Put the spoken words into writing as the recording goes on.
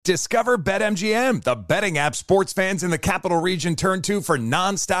Discover BetMGM, the betting app sports fans in the capital region turn to for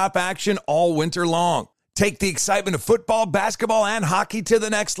nonstop action all winter long. Take the excitement of football, basketball, and hockey to the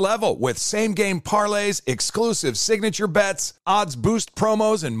next level with same-game parlays, exclusive signature bets, odds boost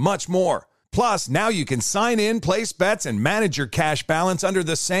promos, and much more. Plus, now you can sign in, place bets, and manage your cash balance under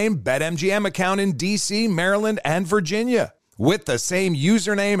the same BetMGM account in D.C., Maryland, and Virginia. With the same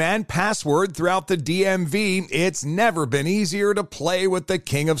username and password throughout the DMV, it's never been easier to play with the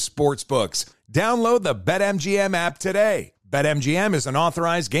king of sportsbooks. Download the BetMGM app today. BetMGM is an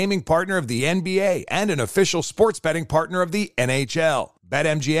authorized gaming partner of the NBA and an official sports betting partner of the NHL.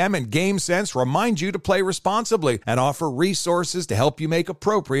 BetMGM and GameSense remind you to play responsibly and offer resources to help you make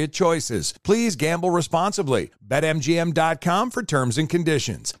appropriate choices. Please gamble responsibly. BetMGM.com for terms and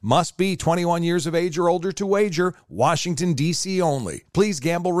conditions. Must be 21 years of age or older to wager. Washington, D.C. only. Please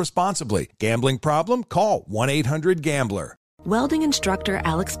gamble responsibly. Gambling problem? Call 1-800-GAMBLER. Welding instructor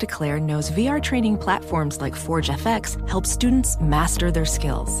Alex DeClaire knows VR training platforms like Forge FX help students master their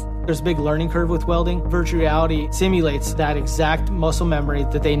skills. There's a big learning curve with welding. Virtual reality simulates that exact muscle memory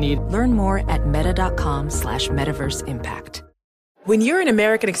that they need. Learn more at meta.com/metaverse impact. When you're an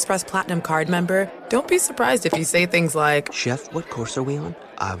American Express Platinum card member, don't be surprised if you say things like, "Chef, what course are we on?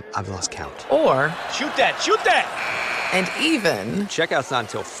 I've lost count." Or, Shoot that! And even, Checkout's not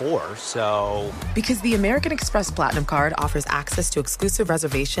until 4, so... Because the American Express Platinum Card offers access to exclusive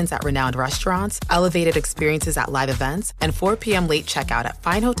reservations at renowned restaurants, elevated experiences at live events, and 4 p.m. late checkout at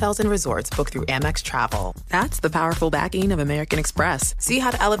fine hotels and resorts booked through Amex Travel. That's the powerful backing of American Express. See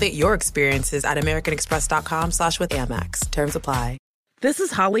how to elevate your experiences at americanexpress.com/withAmex. Terms apply. This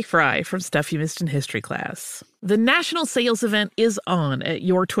is Holly Fry from Stuff You Missed in History class. The national sales event is on at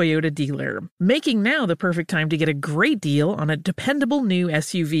your Toyota dealer, making now the perfect time to get a great deal on a dependable new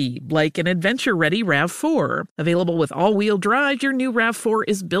SUV, like an adventure-ready RAV4. Available with all-wheel drive, your new RAV4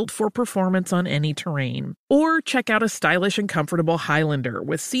 is built for performance on any terrain. Or check out a stylish and comfortable Highlander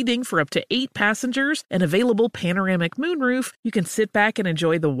with seating for up to 8 passengers and available panoramic moonroof. You can sit back and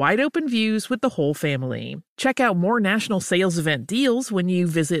enjoy the wide-open views with the whole family. Check out more national sales event deals when you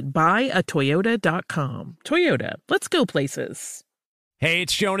visit buyatoyota.com. Toyota, let's go places. Hey,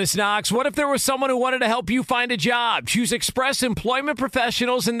 it's Jonas Knox. What if there was someone who wanted to help you find a job? Choose Express Employment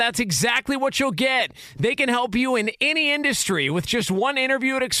Professionals, and that's exactly what you'll get. They can help you in any industry. With just one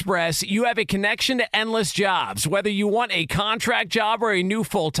interview at Express, you have a connection to endless jobs. Whether you want a contract job or a new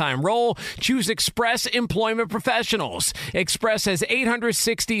full-time role, choose Express Employment Professionals. Express has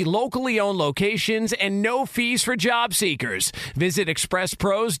 860 locally owned locations and no fees for job seekers. Visit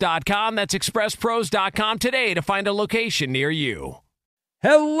expresspros.com. That's expresspros.com today to find a location near you.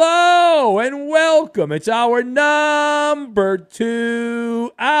 Hello and welcome. It's hour number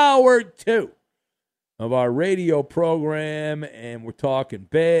 2 of our radio program, and we're talking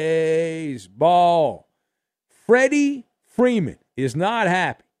baseball. Freddie Freeman is not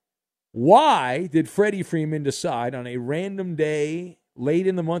happy. Why did Freddie Freeman decide on a random day late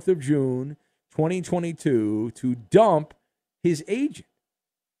in the month of June 2022 to dump his agent?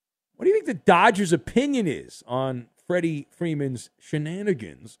 What do you think the Dodgers' opinion is on Freddie Freeman's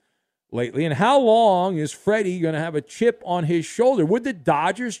shenanigans lately, and how long is Freddie going to have a chip on his shoulder? Would the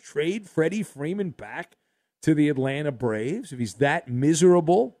Dodgers trade Freddie Freeman back to the Atlanta Braves if he's that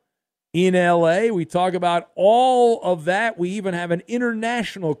miserable in L.A.? We talk about all of that. We even have an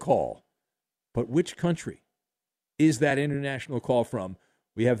international call. But which country is that international call from?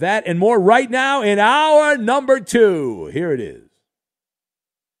 We have that and more right now in hour number 2. Here it is.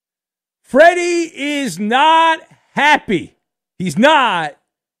 Freddie is not happy. He's not.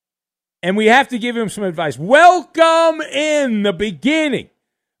 And we have to give him some advice. Welcome in the beginning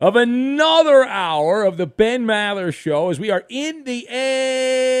of another hour of the Ben Maller Show as we are in the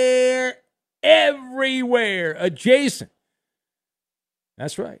air everywhere adjacent.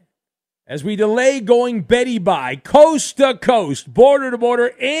 That's right. As we delay going Betty by coast to coast, border to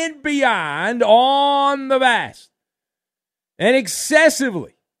border, and beyond on the vast and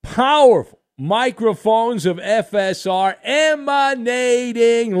excessively powerful microphones of FSR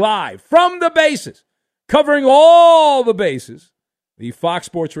emanating live from the bases, covering all the bases, the Fox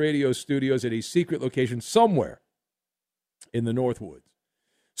Sports Radio studios at a secret location somewhere in the Northwoods.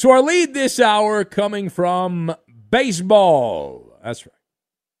 So our lead this hour coming from baseball. That's right.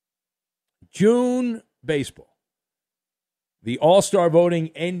 June baseball. The All-Star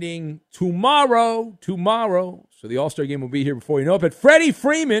voting ending tomorrow. So the All-Star game will be here before you know it. But Freddie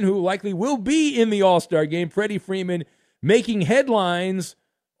Freeman, who likely will be in the All-Star game, Freddie Freeman making headlines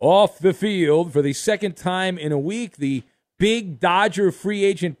off the field for the second time in a week. The big Dodger free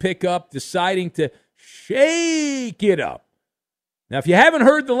agent pickup deciding to shake it up Now, if you haven't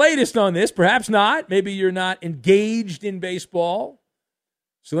heard the latest on this, perhaps not. Maybe you're not engaged in baseball.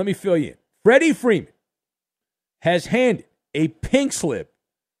 So let me fill you in. Freddie Freeman has handed a pink slip.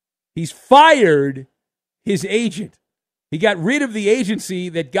 He's fired his agent. He got rid of the agency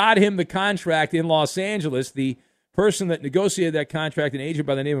that got him the contract in Los Angeles. The person that negotiated that contract, an agent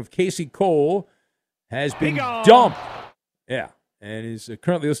by the name of Casey Cole, has been dumped. Yeah, and is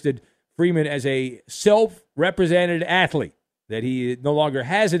currently listed Freeman as a self-represented athlete, that he no longer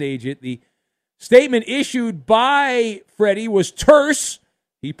has an agent. The statement issued by Freddie was terse.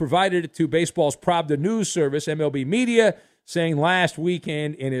 He provided it to baseball's Pravda news service, MLB Media, saying last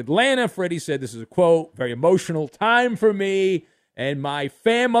weekend in Atlanta, Freddie said, this is a quote, very emotional time for me and my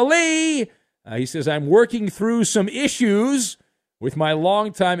family. He says, I'm working through some issues with my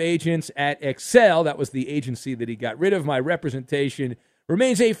longtime agents at Excel. That was the agency that he got rid of. My representation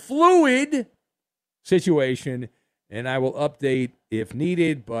remains a fluid situation, and I will update if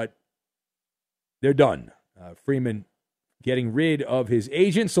needed, but they're done. Freeman getting rid of his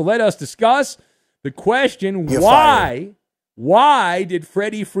agent. So let us discuss the question, why did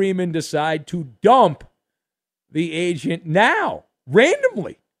Freddie Freeman decide to dump the agent now,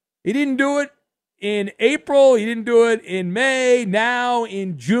 randomly? He didn't do it in April. He didn't do it in May. Now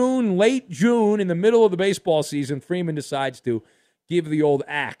in June, late June, in the middle of the baseball season, Freeman decides to give the old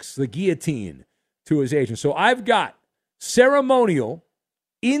axe, the guillotine, to his agent. So I've got Ceremonial,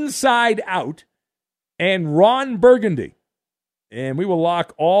 Inside Out, and Ron Burgundy. And we will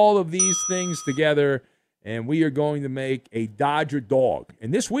lock all of these things together, and we are going to make a Dodger dog.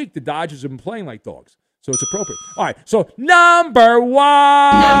 And this week, the Dodgers have been playing like dogs, so it's appropriate. All right, so number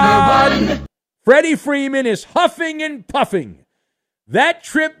one. Freddie Freeman is huffing and puffing. That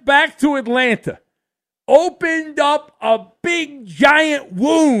trip back to Atlanta opened up a big, giant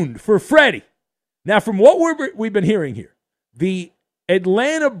wound for Freddie. Now, from what we've been hearing here, the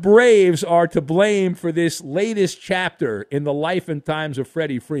Atlanta Braves are to blame for this latest chapter in the life and times of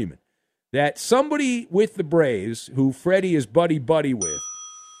Freddie Freeman. That somebody with the Braves, who Freddie is buddy-buddy with,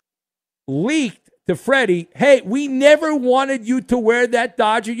 leaked to Freddie, hey, we never wanted you to wear that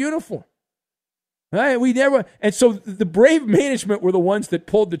Dodger uniform. Right? We never. And so the Brave management were the ones that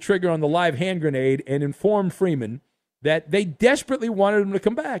pulled the trigger on the live hand grenade and informed Freeman that they desperately wanted him to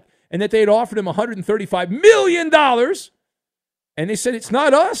come back and that they had offered him $135 million. And they said, it's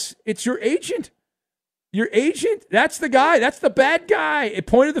not us. It's your agent. Your agent, that's the guy. That's the bad guy. It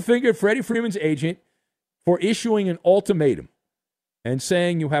pointed the finger at Freddie Freeman's agent for issuing an ultimatum and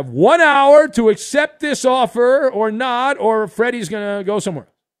saying you have 1 hour to accept this offer or not, or Freddie's going to go somewhere.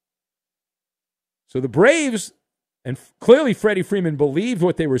 So the Braves, and clearly Freddie Freeman believed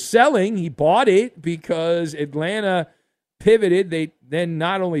what they were selling. He bought it because Atlanta pivoted. They then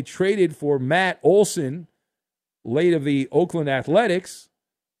not only traded for Matt Olson, late of the Oakland Athletics,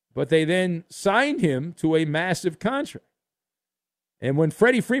 but they then signed him to a massive contract. And when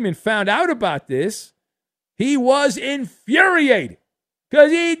Freddie Freeman found out about this, he was infuriated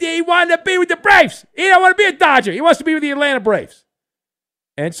because he wanted to be with the Braves. He don't want to be a Dodger. He wants to be with the Atlanta Braves.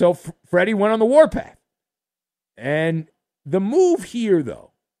 And so Freddie went on the warpath. And the move here,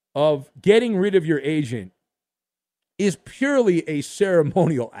 though, of getting rid of your agent is purely a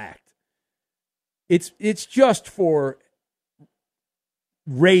ceremonial act. It's just for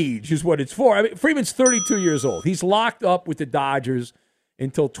rage is what it's for. I mean, Freeman's 32 years old. He's locked up with the Dodgers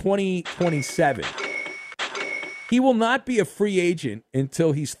until 2027. He will not be a free agent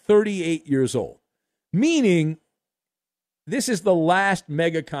until he's 38 years old, meaning this is the last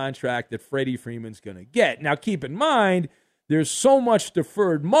mega contract that Freddie Freeman's going to get. Now, keep in mind, there's so much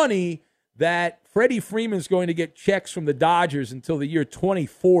deferred money that Freddie Freeman's going to get checks from the Dodgers until the year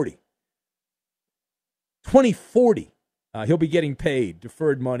 2040. 2040. He'll be getting paid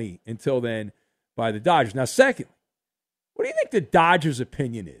deferred money until then by the Dodgers. Now, secondly, what do you think the Dodgers'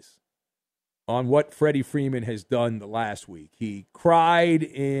 opinion is on what Freddie Freeman has done the last week? He cried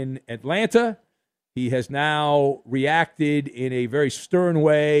in Atlanta. He has now reacted in a very stern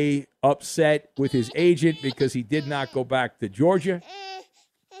way, upset with his agent because he did not go back to Georgia.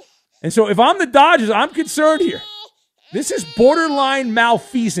 And so if I'm the Dodgers, I'm concerned here. This is borderline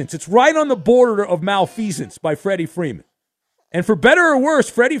malfeasance. It's right on the border of malfeasance by Freddie Freeman. And for better or worse,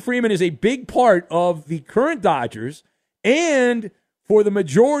 Freddie Freeman is a big part of the current Dodgers. And for the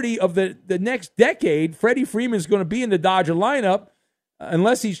majority of the next decade, Freddie Freeman is going to be in the Dodger lineup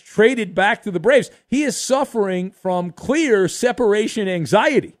unless he's traded back to the Braves. He is suffering from clear separation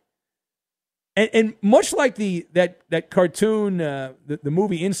anxiety. And much like that cartoon, the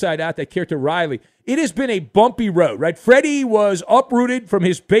movie Inside Out, that character Riley, it has been a bumpy road, right? Freddie was uprooted from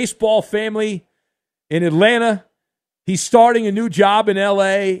his baseball family in Atlanta. He's starting a new job in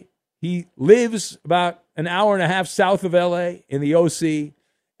L.A. He lives about an hour and a half south of L.A. in the OC,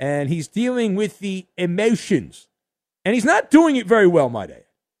 and he's dealing with the emotions. And he's not doing it very well, might I add.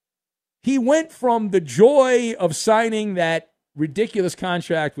 He went from the joy of signing that ridiculous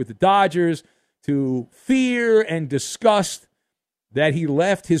contract with the Dodgers to fear and disgust that he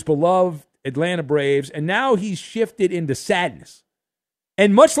left his beloved Atlanta Braves, and now he's shifted into sadness.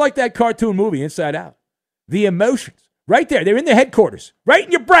 And much like that cartoon movie, Inside Out, the emotions, right there, they're in the headquarters, right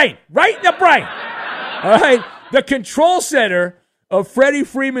in your brain, right in the brain. All right, the control center of Freddie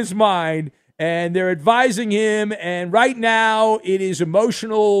Freeman's mind, and they're advising him, and right now it is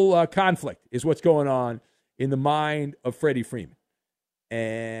emotional conflict is what's going on in the mind of Freddie Freeman.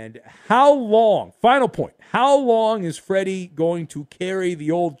 And how long, final point, how long is Freddie going to carry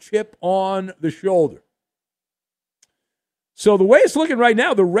the old chip on the shoulder? So the way it's looking right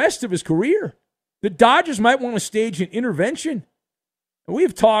now, the rest of his career, the Dodgers might want to stage an intervention. And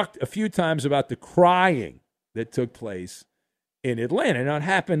we've talked a few times about the crying that took place in Atlanta. Now, it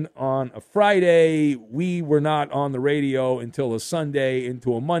happened on a Friday. We were not on the radio until a Sunday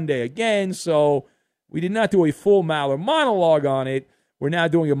into a Monday again, so we did not do a full Maller monologue on it. We're now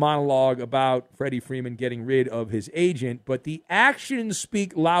doing a monologue about Freddie Freeman getting rid of his agent, but the actions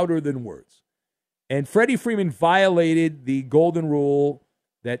speak louder than words. And Freddie Freeman violated the golden rule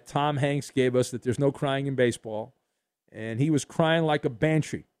that Tom Hanks gave us, that there's no crying in baseball. And he was crying like a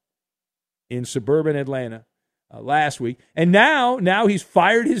banshee in suburban Atlanta last week. And now he's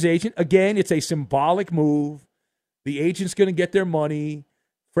fired his agent. Again, it's a symbolic move. The agent's going to get their money.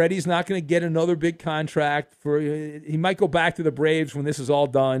 Freddie's not going to get another big contract. He might go back to the Braves when this is all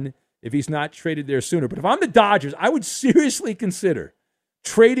done if he's not traded there sooner. But if I'm the Dodgers, I would seriously consider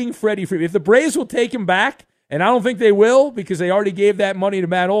trading Freddie Freeman. If the Braves will take him back, and I don't think they will because they already gave that money to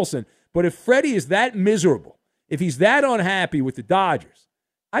Matt Olson, but if Freddie is that miserable, if he's that unhappy with the Dodgers,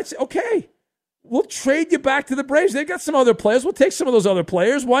 I'd say, okay, we'll trade you back to the Braves. They've got some other players. We'll take some of those other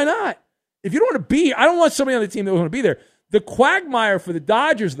players. Why not? If you don't want to be, I don't want somebody on the team that doesn't want to be there. The quagmire for the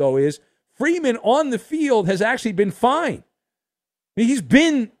Dodgers, though, is Freeman on the field has actually been fine. I mean, he's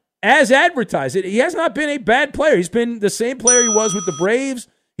been as advertised. He has not been a bad player. He's been the same player he was with the Braves.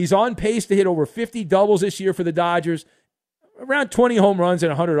 He's on pace to hit over 50 doubles this year for the Dodgers, around 20 home runs and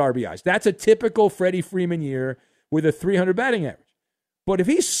 100 RBIs. That's a typical Freddie Freeman year with a 300 batting average. But if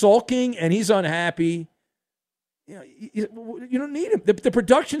he's sulking and he's unhappy, you don't need him. The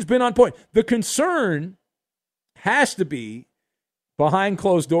production's been on point. The concern has to be behind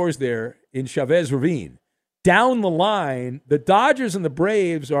closed doors there in Chavez Ravine. Down the line, the Dodgers and the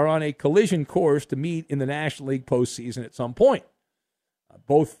Braves are on a collision course to meet in the National League postseason at some point.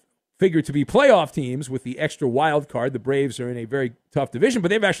 Both figure to be playoff teams with the extra wild card. The Braves are in a very tough division, but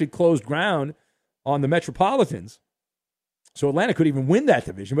they've actually closed ground on the Metropolitans. So Atlanta could even win that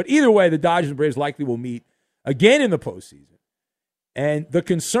division. But either way, the Dodgers and Braves likely will meet again in the postseason. And the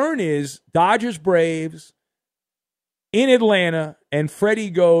concern is Dodgers-Braves in Atlanta, and Freddie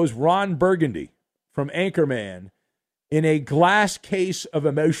goes Ron Burgundy from Anchorman in a glass case of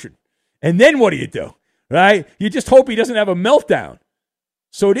emotion. And then what do? Right? You just hope he doesn't have a meltdown.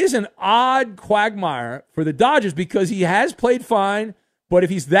 So it is an odd quagmire for the Dodgers because he has played fine, but if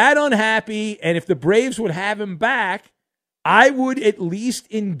he's that unhappy and if the Braves would have him back, I would at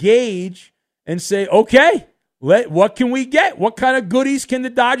least engage and say, okay, what can we get? What kind of goodies can the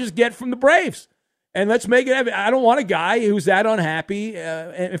Dodgers get from the Braves? And let's make it happen. I don't want a guy who's that unhappy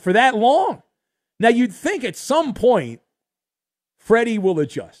and for that long. Now, you'd think at some point Freddie will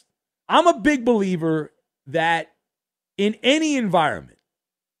adjust. I'm a big believer that in any environment,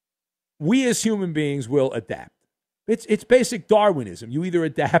 we as human beings will adapt. It's basic Darwinism. You either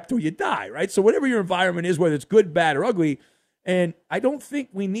adapt or you die, right? So whatever your environment is, whether it's good, bad, or ugly, and I don't think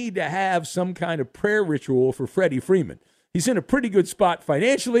we need to have some kind of prayer ritual for Freddie Freeman. He's in a pretty good spot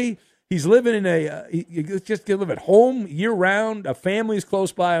financially. He's living in he just can live at home year-round. A family's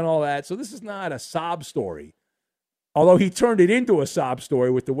close by and all that. So this is not a sob story, although he turned it into a sob story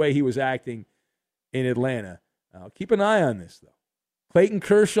with the way he was acting in Atlanta. Keep an eye on this, though. Clayton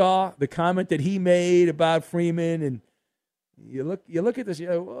Kershaw, the comment that he made about Freeman, and you look at this, you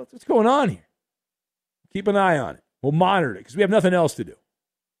go, well, what's going on here? Keep an eye on it. We'll monitor it because we have nothing else to do.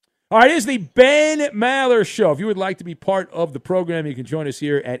 All right, it is the Ben Maller Show. If you would like to be part of the program, you can join us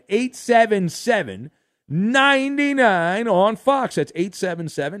here at 877-99 on Fox. That's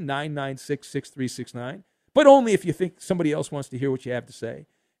 877-996-6369. But only if you think somebody else wants to hear what you have to say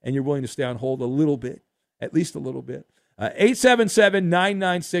and you're willing to stay on hold a little bit, at least a little bit.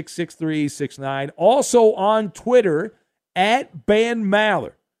 877-996-6369. Also on Twitter, at Ben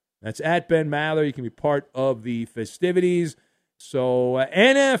Maller. That's at Ben Maller. You can be part of the festivities. So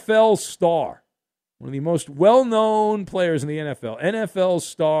NFL star, one of the most well-known players in the NFL, NFL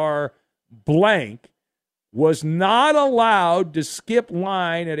star blank, was not allowed to skip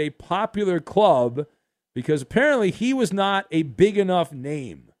line at a popular club because apparently he was not a big enough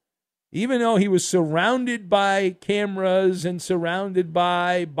name. Even though he was surrounded by cameras and surrounded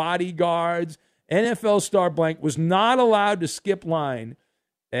by bodyguards, NFL star blank was not allowed to skip line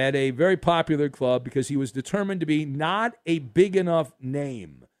at a very popular club because he was determined to be not a big enough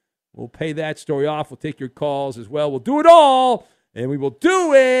name. We'll pay that story off. We'll take your calls as well. We'll do it all, and we will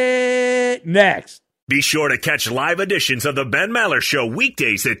do it next. Be sure to catch live editions of The Ben Maller Show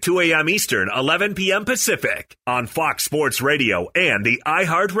weekdays at 2 a.m. Eastern, 11 p.m. Pacific on Fox Sports Radio and the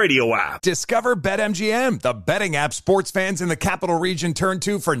iHeartRadio app. Discover BetMGM, the betting app sports fans in the capital region turn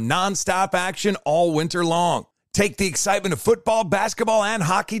to for nonstop action all winter long. Take the excitement of football, basketball, and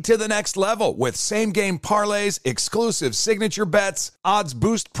hockey to the next level with same-game parlays, exclusive signature bets, odds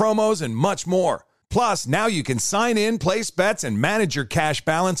boost promos, and much more. Plus, now you can sign in, place bets, and manage your cash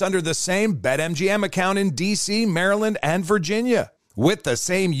balance under the same BetMGM account in D.C., Maryland, and Virginia. With the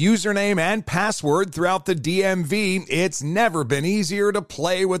same username and password throughout the DMV, it's never been easier to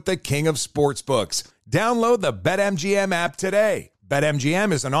play with the king of sportsbooks. Download the BetMGM app today.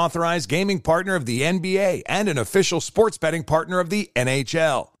 BetMGM is an authorized gaming partner of the NBA and an official sports betting partner of the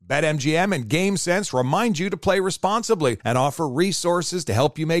NHL. BetMGM and GameSense remind you to play responsibly and offer resources to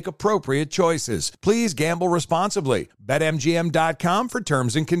help you make appropriate choices. Please gamble responsibly. BetMGM.com for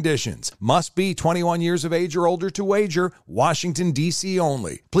terms and conditions. Must be 21 years of age or older to wager. Washington, D.C.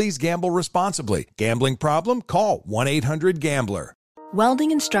 only. Please gamble responsibly. Gambling problem? Call 1-800-GAMBLER.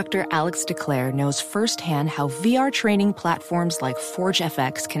 Welding instructor Alex DeClaire knows firsthand how VR training platforms like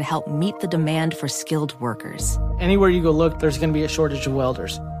ForgeFX can help meet the demand for skilled workers. Anywhere you go look, there's going to be a shortage of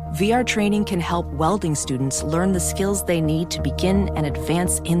welders. VR training can help welding students learn the skills they need to begin and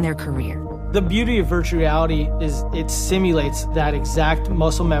advance in their career. The beauty of virtual reality is it simulates that exact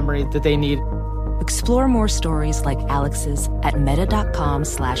muscle memory that they need. Explore more stories like Alex's at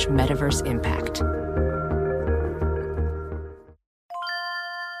meta.com/metaverseimpact.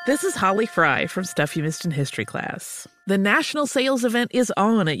 This is Holly Fry from Stuff You Missed in History class. The national sales event is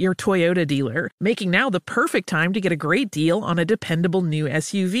on at your Toyota dealer, making now the perfect time to get a great deal on a dependable new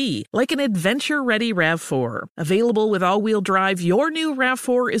SUV, like an adventure-ready RAV4. Available with all-wheel drive, your new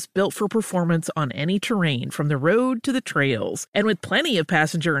RAV4 is built for performance on any terrain, from the road to the trails. And with plenty of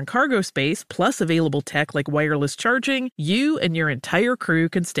passenger and cargo space, plus available tech like wireless charging, you and your entire crew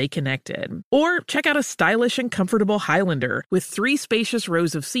can stay connected. Or check out a stylish and comfortable Highlander with 3 spacious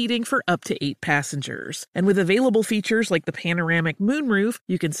rows of seating for up to 8 passengers. And with available features like the panoramic moonroof,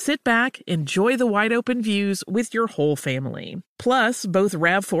 you can sit back, enjoy the wide open views with your whole family. Plus, both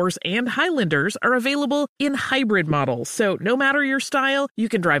RAV4s and Highlanders are available in hybrid models, so no matter your style, you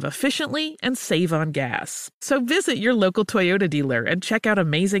can drive efficiently and save on gas. So visit your local Toyota dealer and check out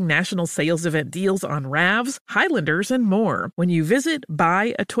amazing national sales event deals on RAVs, Highlanders, and more when you visit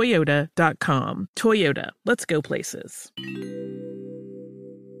buyatoyota.com. Toyota, let's go places.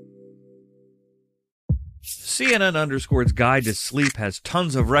 CNN_'s Guide to Sleep has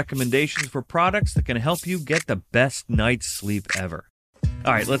tons of recommendations for products that can help you get the best night's sleep ever.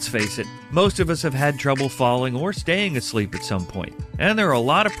 All right, let's face it, most of us have had trouble falling or staying asleep at some point, and there are a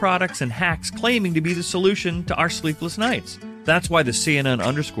lot of products and hacks claiming to be the solution to our sleepless nights. That's why the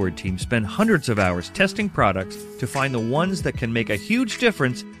CNN_ team spend hundreds of hours testing products to find the ones that can make a huge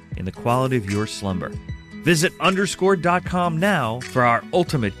difference in the quality of your slumber. Visit underscore.com now for our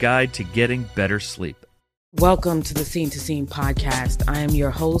ultimate guide to getting better sleep. Welcome to the Scene to Scene podcast. I am your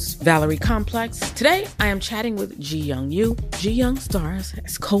host, Valerie Complex. Today, I am chatting with Ji Young Yu. Ji Young stars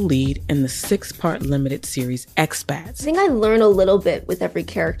as co-lead in the 6-part limited series Expats. I think I learn a little bit with every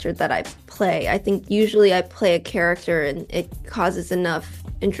character that I play. I think usually I play a character and it causes enough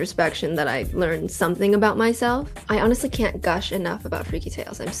introspection that I learn something about myself. I honestly can't gush enough about Freaky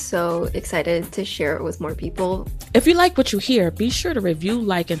Tales. I'm so excited to share it with more people. If you like what you hear, be sure to review,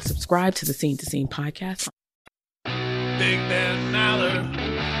 like, and subscribe to the Scene to Scene podcast. Big Ben Maller,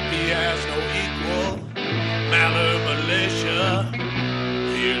 he has no equal. Maller Militia,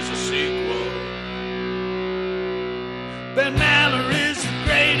 here's a sequel. Ben Maller is the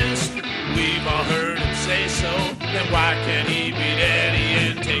greatest, we've all heard him say so. Then why can't he beat Eddie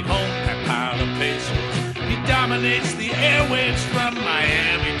and take home that pile of pesos? He dominates the airwaves from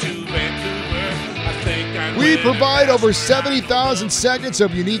Miami to Vancouver. We provide over 70,000 seconds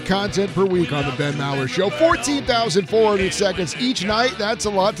of unique content per week on The Ben Maller Show. 14,400 seconds each night. That's a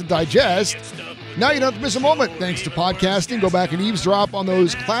lot to digest. Now you don't have to miss a moment. Thanks to podcasting, go back and eavesdrop on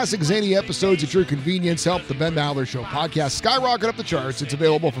those classic zany episodes at your convenience. Help the Ben Maller Show podcast skyrocket up the charts. It's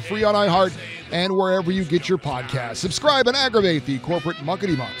available for free on iHeart and wherever you get your podcasts. Subscribe and aggravate the corporate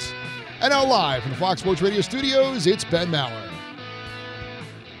muckety mucks. And now live from the Fox Sports Radio studios, it's Ben Maller.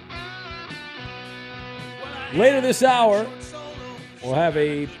 Later this hour, we'll have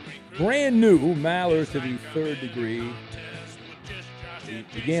a brand new Maller to the third degree. We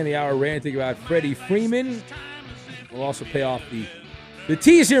began the hour ranting about Freddie Freeman. We'll also pay off the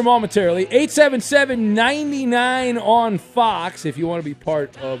tease here momentarily. 877-99 on Fox if you want to be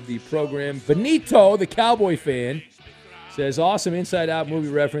part of the program. Benito, the Cowboy fan, says awesome inside-out movie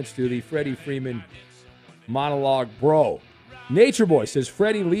reference to the Freddie Freeman monologue, bro. Nature Boy says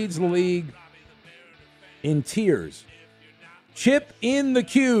Freddie leads the league in tears. Chip in the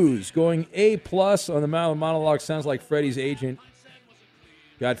Q's going A+ on the monologue. Sounds like Freddie's agent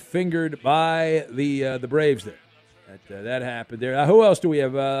got fingered by the Braves there. That happened there. Who else do we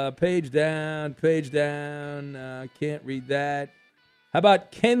have? Page down. Can't read that. How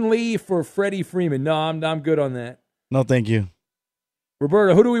about Ken Lee for Freddie Freeman? No, I'm good on that. No, thank you.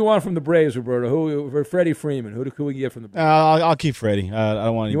 Roberto, who do we want from the Braves, Roberto? Who for Freddie Freeman? Who we get from the Braves? I'll keep Freddie. I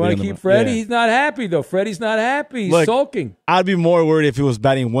don't want. You want to keep Freddie? Yeah. He's not happy though. Freddie's not happy. He's sulking. I'd be more worried if he was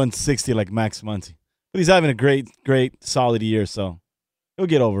batting 160 like Max Muncy. But he's having a great, solid year, so he'll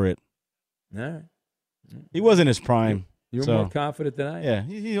get over it. All right. He was in his prime. You're more confident than I am.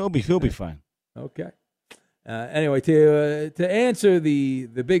 Yeah, he'll be fine. Okay. Anyway, to answer the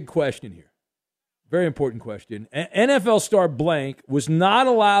big question here. Very important question. NFL star blank was not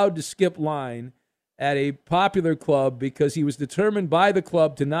allowed to skip line at a popular club because he was determined by the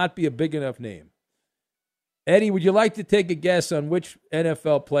club to not be a big enough name. Eddie, would you like to take a guess on which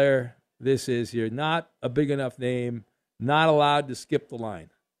NFL player this is here? Not a big enough name, not allowed to skip the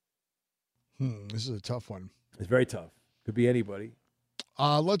line. This is a tough one. It's very tough. Could be anybody.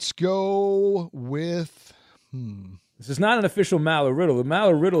 Let's go with... This is not an official Maller Riddle. The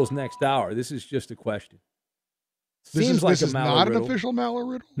Maller Riddle is next hour. This is just a question. This is not an official Maller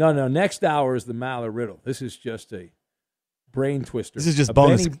Riddle? No. Next hour is the Maller Riddle. This is just a brain twister. This is just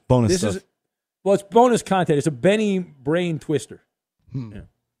bonus stuff. It's bonus content. It's a Benny brain twister. Yeah.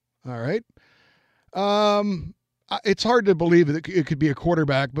 All right. It's hard to believe that it could be a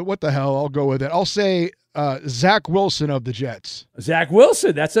quarterback, but what the hell? I'll go with it. I'll say Zach Wilson of the Jets. Zach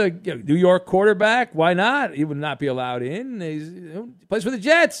Wilson. That's a New York quarterback. Why not? He would not be allowed in. He plays for the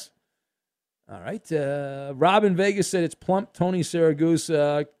Jets. All right. Rob in Vegas said it's plump Tony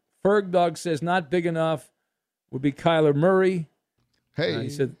Saragusa. Ferg Dog says not big enough. Would be Kyler Murray. Hey. He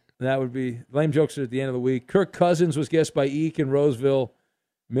said that would be lame jokes at the end of the week. Kirk Cousins was guessed by Eek in Roseville,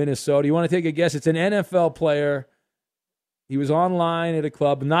 Minnesota. You want to take a guess? It's an NFL player. He was online at a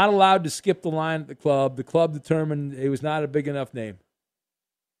club, not allowed to skip the line at the club. The club determined he was not a big enough name.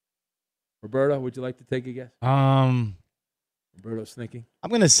 Roberto, would you like to take a guess? Roberto's thinking. I'm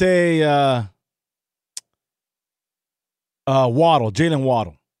going to say Waddle, Jalen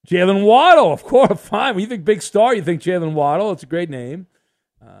Waddle. Jalen Waddle, of course. Fine. When you think big star, you think Jalen Waddle. It's a great name.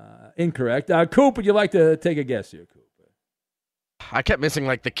 Incorrect. Coop, would you like to take a guess here, Coop? I kept missing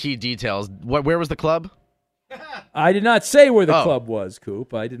like the key details. Where was the club? I did not say where the club was,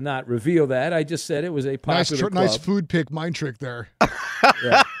 Coop. I did not reveal that. I just said it was a popular club. Nice food pick, mind trick there.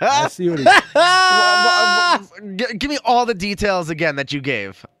 Yeah, I see what Give me all the details again that you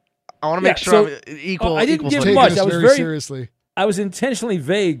gave. I want to make sure I'm equal. I didn't give much. I was very seriously. I was intentionally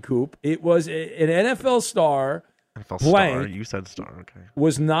vague, Coop. It was an NFL star. Star. You said star. Okay.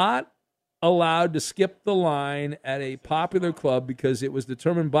 Was not allowed to skip the line at a popular club because it was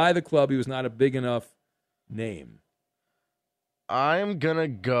determined by the club he was not a big enough name. I'm gonna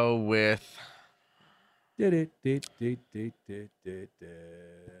go with DeAndre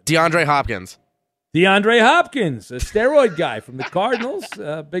Hopkins. DeAndre Hopkins, a steroid guy from the Cardinals,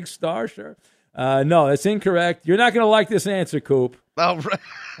 big star, sure. No, that's incorrect. You're not going to like this answer, Coop. Oh,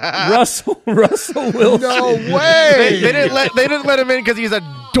 Russell Wilson. No way. They didn't let him in because he's a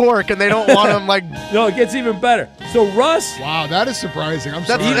dork and they don't want him like. No, it gets even better. So Russ. Wow, that is surprising. I'm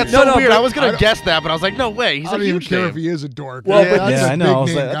sorry. That's so weird. I was going to guess that, but I was like, no way. He's I don't even care if he is a dork. Well, I know.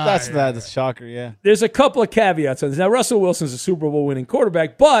 That's a shocker. Yeah. There's a couple of caveats on this. Now, Russell Wilson's a Super Bowl winning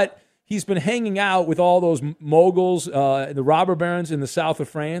quarterback, but he's been hanging out with all those moguls, the robber barons in the south of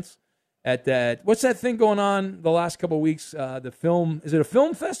France. At that, what's that thing going on the last couple of weeks? The film, is it a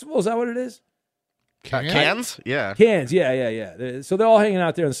film festival? Is that what it is? Cannes? Yeah. Cannes, yeah. So they're all hanging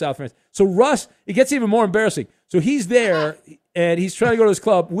out there in the South France. So Russ, it gets even more embarrassing. So he's there, and he's trying to go to this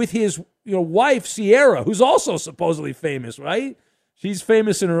club with his wife, Sierra, who's also supposedly famous, right? She's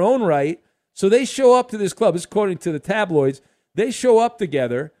famous in her own right. So they show up to this club. This is according to the tabloids. They show up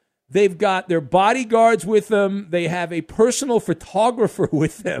together. They've got their bodyguards with them. They have a personal photographer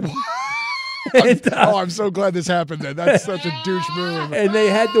with them. I'm so glad this happened then. That's such a douche move. And they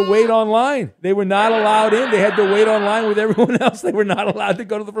had to wait online. They were not allowed in. They had to wait online with everyone else. They were not allowed to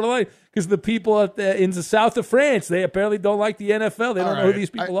go to the front line because the people in the south of France, they apparently don't like the NFL. They don't know who these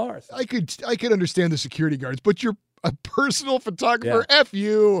people are. I could understand the security guards, but you're a personal photographer. Yeah. F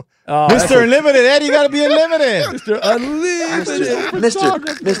you. Mr. Unlimited, Eddie, you got to be unlimited. Mr. Unlimited.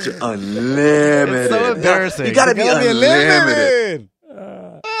 Mr. Unlimited. It's so embarrassing. You got to be unlimited.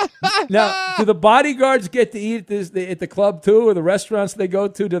 Now, do the bodyguards get to eat at the club too, or the restaurants they go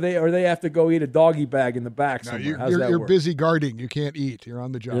to? Or they have to go eat a doggy bag in the back somewhere? You're busy guarding. You can't eat. You're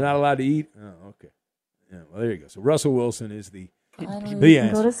on the job. You're not allowed to eat? Oh, okay. Yeah, well, there you go. So Russell Wilson is the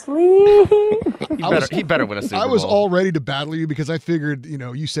answer. Go to sleep. He better win a Super Bowl. I was all ready to battle you because I figured,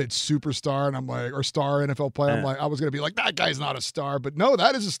 you said superstar, and I'm like, or star NFL player. I'm like, I was going to be like, that guy's not a star. But no,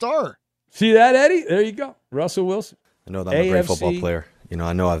 that is a star. See that, Eddie? There you go. Russell Wilson. I know that I'm a great football player.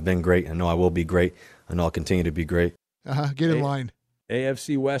 I know I've been great. I know I will be great. I know I'll continue to be great. Get in line.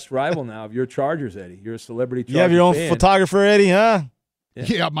 AFC West rival now of your Chargers, Eddie. You're a celebrity Chargers You have your own fan. photographer, Eddie, huh?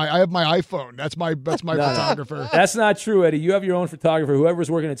 Yeah, I have my iPhone. That's my photographer. No. That's not true, Eddie. You have your own photographer.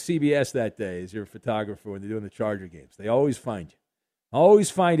 Whoever's working at CBS that day is your photographer when they're doing the Charger games. They always find you. Always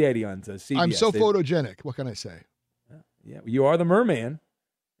find Eddie on CBS. I'm so photogenic. What can I say? Yeah, you are the merman.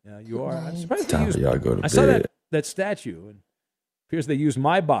 Yeah, you are. I'm surprised they used. I saw that statue, and appears they used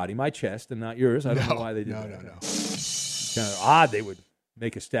my body, my chest, and not yours. I don't know why they did that. No. It's kind of odd they would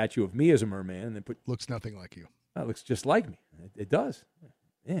make a statue of me as a merman and then put. Looks nothing like you. That looks just like me. It does.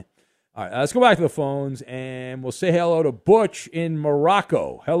 Yeah. All right, let's go back to the phones, and we'll say hello to Butch in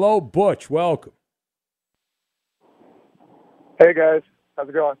Morocco. Hello, Butch. Welcome. Hey, guys. How's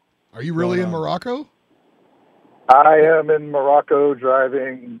it going? Are you really in Morocco? I am in Morocco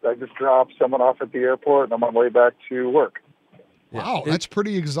driving. I just dropped someone off at the airport, and I'm on my way back to work. Wow, that's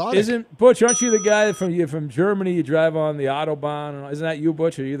pretty exotic. Isn't Butch? Aren't you the guy from Germany? You drive on the Autobahn. Isn't that you,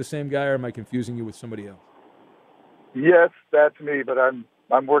 Butch? Are you the same guy, or am I confusing you with somebody else? Yes, that's me, but I'm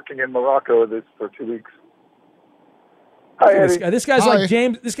working in Morocco for 2 weeks. Hi, Eddie. This guy's like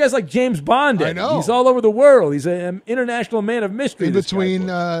James. This guy's like James Bond. I know. He's all over the world. He's an international man of mystery. In between,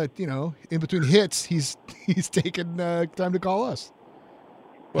 in between hits, he's taken time to call us.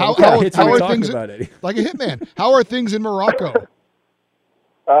 Well, how are talking things about, Eddie? like a hitman? How are things in Morocco?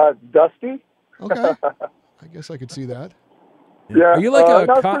 Dusty. Okay, I guess I could see that. Yeah. Are you like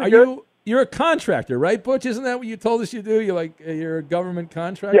are you? You're a contractor, right, Butch? Isn't that what you told us you do? You're a government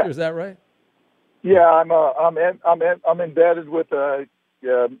contractor. Yeah. Is that right? Yeah, I'm embedded with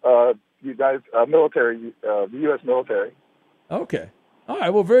you guys military, the U.S. military. Okay. All right.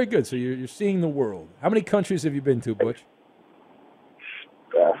 Well, very good. So you're seeing the world. How many countries have you been to, Butch?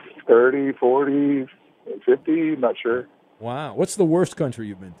 30, 40, 50. I'm not sure. Wow. What's the worst country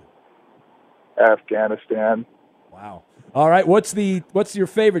you've been to? Afghanistan. Wow. All right. What's your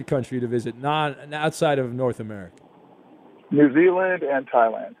favorite country to visit, outside of North America? New Zealand and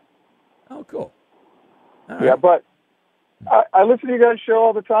Thailand. Oh, cool. Yeah, but I listen to you guys' show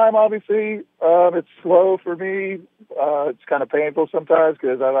all the time, obviously. It's slow for me. It's kind of painful sometimes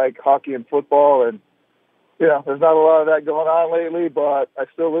because I like hockey and football, and, there's not a lot of that going on lately, but I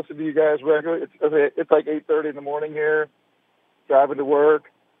still listen to you guys regularly. It's like 8:30 in the morning here, driving to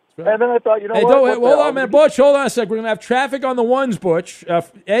work. And then I thought, hold on, man. Butch, hold on a sec. We're going to have traffic on the ones, Butch.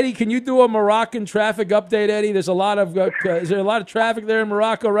 Eddie, can you do a Moroccan traffic update, Eddie? There's a lot of is there a lot of traffic there in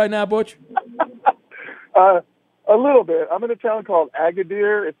Morocco right now, Butch? A little bit. I'm in a town called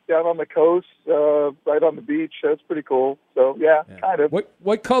Agadir. It's down on the coast, right on the beach. That's pretty cool. So, yeah, kind of.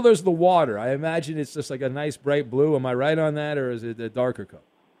 What color's the water? I imagine it's just like a nice bright blue. Am I right on that, or is it a darker color?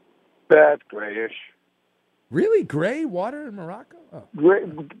 That's grayish. Really? Gray water in Morocco? Oh. Gray,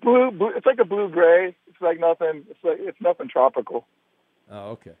 blue. It's like a blue-gray. It's like nothing. It's nothing tropical.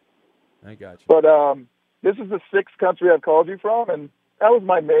 Oh, okay. I got you. But this is the 6th country I've called you from, and that was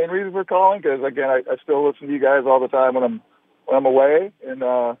my main reason for calling, because, again, I still listen to you guys all the time when I'm away.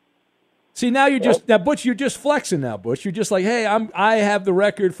 And see, now Butch, you're just flexing now, Butch. You're just like, hey, I have the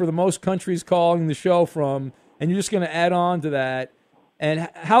record for the most countries calling the show from, and you're just going to add on to that. And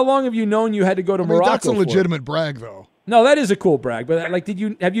how long have you known you had to go to Morocco? That's a legitimate brag, though. No, that is a cool brag. But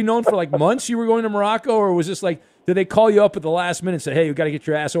have you known for like months you were going to Morocco, or was this like, did they call you up at the last minute and say, hey, you got to get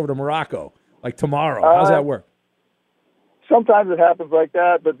your ass over to Morocco like tomorrow? How's that work? Sometimes it happens like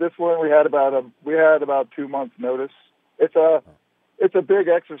that, but this one we had about 2 months notice. It's a big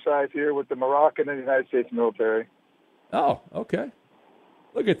exercise here with the Moroccan and the United States military. Oh, okay.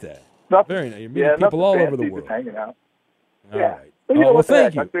 Look at that. Nothing. Very nice. You're meeting people all over the world. Just hanging out. All yeah. right. But you know what?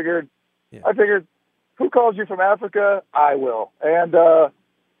 Thank you. I figured, who calls you from Africa? I will. And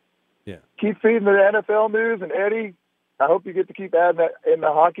keep feeding the NFL news. And Eddie, I hope you get to keep adding that in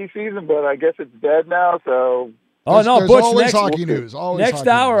the hockey season, but I guess it's dead now. So. Oh no, there's Butch! Always hockey news. Always next hockey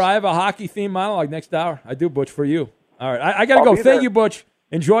hour, news. I have a hockey themed monologue. Next hour, I do, Butch, for you. All right, I gotta go. Thank there. you, Butch.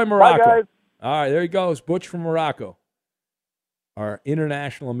 Enjoy Morocco. Bye, guys. All right, there he goes, Butch from Morocco, our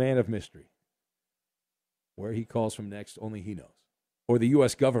international man of mystery. Where he calls from next, only he knows, or the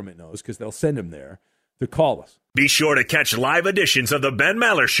U.S. government knows, because they'll send him there to call us. Be sure to catch live editions of the Ben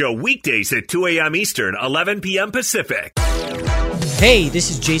Maller Show weekdays at 2 a.m. Eastern, 11 p.m. Pacific. Hey, this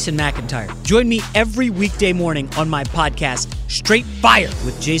is Jason McIntyre. Join me every weekday morning on my podcast, Straight Fire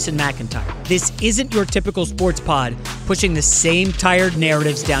with Jason McIntyre. This isn't your typical sports pod pushing the same tired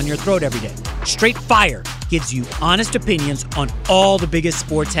narratives down your throat every day. Straight Fire gives you honest opinions on all the biggest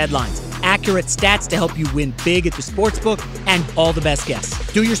sports headlines, accurate stats to help you win big at the sportsbook, and all the best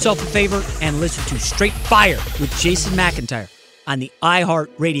guests. Do yourself a favor and listen to Straight Fire with Jason McIntyre on the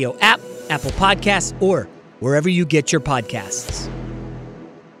iHeartRadio app, Apple Podcasts, or wherever you get your podcasts.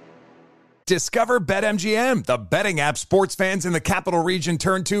 Discover BetMGM, the betting app sports fans in the capital region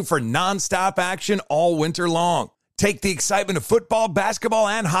turn to for nonstop action all winter long. Take the excitement of football, basketball,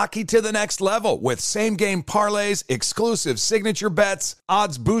 and hockey to the next level with same-game parlays, exclusive signature bets,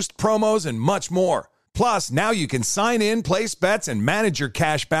 odds boost promos, and much more. Plus, now you can sign in, place bets, and manage your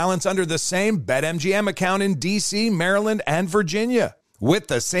cash balance under the same BetMGM account in D.C., Maryland, and Virginia. With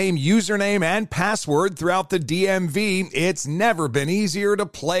the same username and password throughout the DMV, it's never been easier to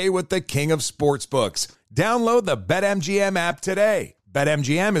play with the king of sportsbooks. Download the BetMGM app today.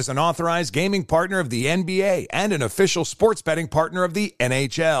 BetMGM is an authorized gaming partner of the NBA and an official sports betting partner of the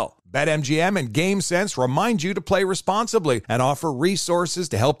NHL. BetMGM and GameSense remind you to play responsibly and offer resources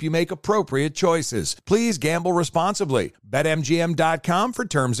to help you make appropriate choices. Please gamble responsibly. BetMGM.com for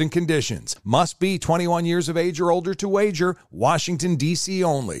terms and conditions. Must be 21 years of age or older to wager. Washington, D.C.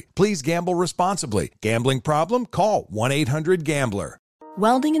 only. Please gamble responsibly. Gambling problem? Call 1-800-GAMBLER.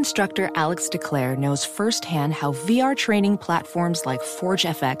 Welding instructor Alex DeClaire knows firsthand how VR training platforms like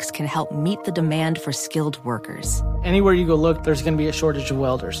ForgeFX can help meet the demand for skilled workers. Anywhere you go look, there's going to be a shortage of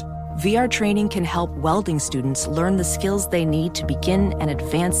welders. VR training can help welding students learn the skills they need to begin and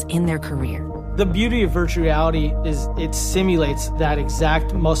advance in their career. The beauty of virtual reality is it simulates that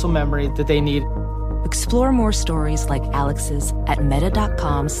exact muscle memory that they need. Explore more stories like Alex's at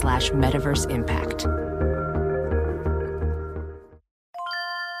meta.com/metaverseimpact.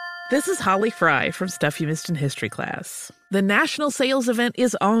 This is Holly Fry from Stuff You Missed in History class. The national sales event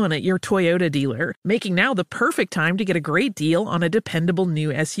is on at your Toyota dealer, making now the perfect time to get a great deal on a dependable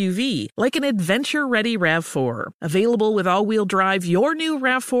new SUV, like an adventure-ready RAV4. Available with all-wheel drive, your new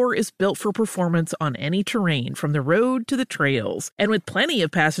RAV4 is built for performance on any terrain, from the road to the trails. And with plenty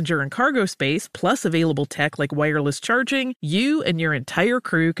of passenger and cargo space, plus available tech like wireless charging, you and your entire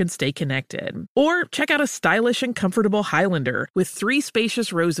crew can stay connected. Or check out a stylish and comfortable Highlander with 3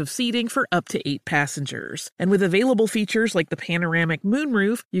 spacious rows of seating for up to 8 passengers. And with available features like the panoramic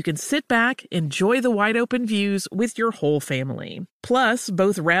moonroof, you can sit back, enjoy the wide open views with your whole family. Plus,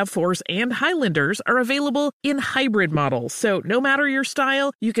 both RAV4s and Highlanders are available in hybrid models, so no matter your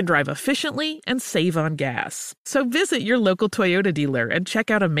style, you can drive efficiently and save on gas. So visit your local Toyota dealer and check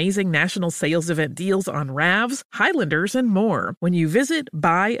out amazing national sales event deals on RAVs, Highlanders, and more when you visit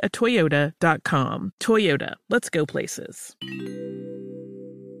buyatoyota.com. Toyota, let's go places.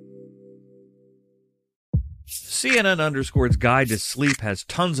 CNN_'s Guide to Sleep has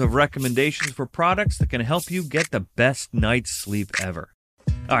tons of recommendations for products that can help you get the best night's sleep ever.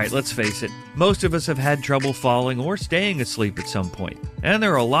 All right, let's face it, most of us have had trouble falling or staying asleep at some point, and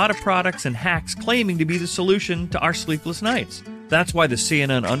there are a lot of products and hacks claiming to be the solution to our sleepless nights. That's why the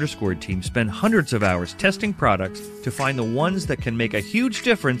CNN_ team spend hundreds of hours testing products to find the ones that can make a huge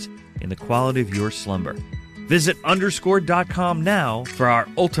difference in the quality of your slumber. Visit underscore.com now for our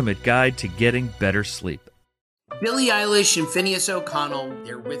ultimate guide to getting better sleep. Billie Eilish and Phineas O'Connell,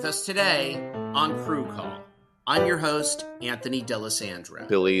 they're with us today on Crew Call. I'm your host, Anthony D'Alessandro.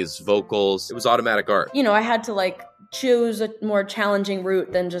 Billie's vocals, it was automatic art. You know, I had to choose a more challenging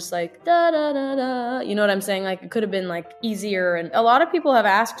route than just da da da da. You know what I'm saying? It could have been easier. And a lot of people have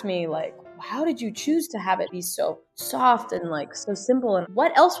asked me how did you choose to have it be so soft and so simple? And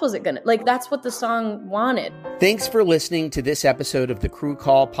what else was it gonna that's what the song wanted. Thanks for listening to this episode of the Crew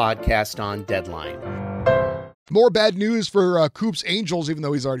Call podcast on Deadline. More bad news for Coop's Angels, even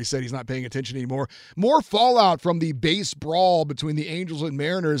though he's already said he's not paying attention anymore. More fallout from the base brawl between the Angels and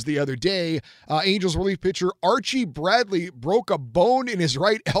Mariners the other day. Angels relief pitcher Archie Bradley broke a bone in his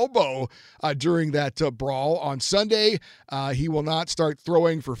right elbow during that brawl on Sunday. He will not start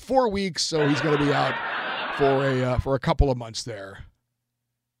throwing for 4 weeks, so he's going to be out for a couple of months there.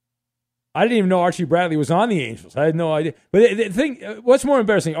 I didn't even know Archie Bradley was on the Angels. I had no idea. But the thing, what's more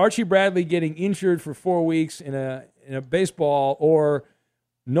embarrassing, Archie Bradley getting injured for 4 weeks in a baseball, or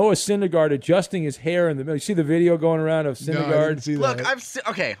Noah Syndergaard adjusting his hair in the middle? You see the video going around of Syndergaard? No, I didn't see that. Look,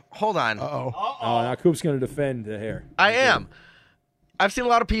 okay, hold on. Oh, now Coop's going to defend the hair. I am. I've seen a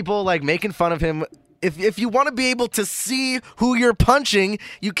lot of people making fun of him. If you want to be able to see who you're punching,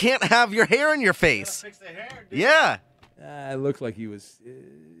 you can't have your hair in your face. Fix the hair, dude. Yeah. It looked like he was.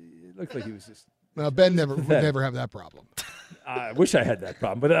 Just. Ben would never have that problem. I wish I had that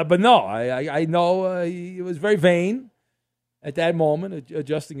problem, but no, I know he was very vain at that moment,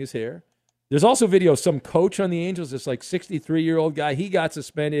 adjusting his hair. There's also video of some coach on the Angels, this 63-year-old guy. He got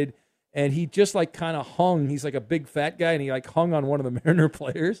suspended, and he just kind of hung. He's like a big fat guy, and he hung on one of the Mariner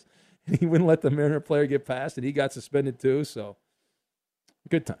players, and he wouldn't let the Mariner player get past, and he got suspended too. So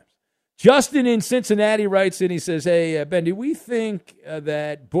good times. Justin in Cincinnati writes in, he says, hey, Ben, do we think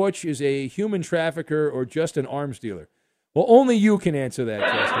that Butch is a human trafficker or just an arms dealer? Well, only you can answer that,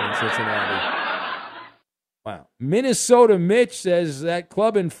 Justin in Cincinnati. Wow. Minnesota Mitch says that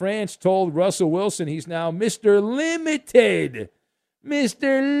club in France told Russell Wilson he's now Mr. Limited.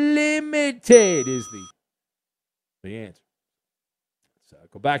 Mr. Limited is the answer. Let's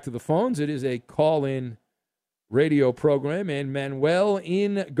go back to the phones. It is a call-in radio program, and Manuel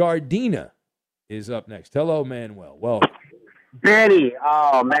in Gardena is up next. Hello, Manuel. Welcome. Benny,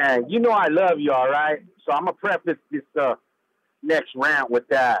 oh, man, you know I love you, all right? So I'm going to preface this next rant with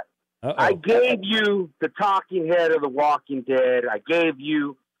that. Uh-oh. I gave you the talking head of The Walking Dead. I gave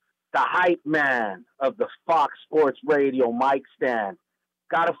you the hype man of the Fox Sports Radio mic stand.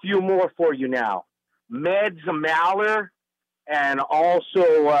 Got a few more for you now. Meds Maller, and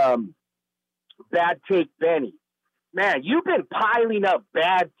also Bad Take Benny. Man, you've been piling up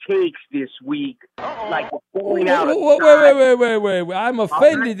bad takes this week. Like going out of Wait. I'm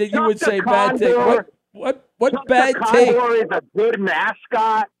offended that you would say bad take. What bad take? Condor is a good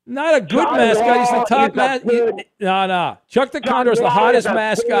mascot. Not a good mascot. He's the top mascot. No. Chuck the Condor is the hottest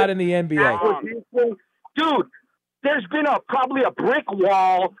mascot in the NBA. Dude, there's been probably a brick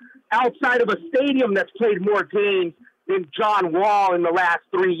wall outside of a stadium that's played more games than John Wall in the last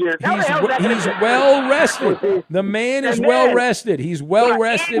 3 years. He's well rested. The man is well rested. He's well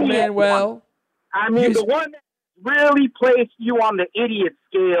rested, Manuel. I mean, the one that really placed you on the idiot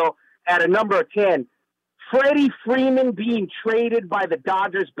scale at a number 10, Freddie Freeman being traded by the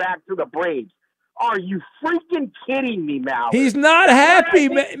Dodgers back to the Braves. Are you freaking kidding me, Mal? He's not happy.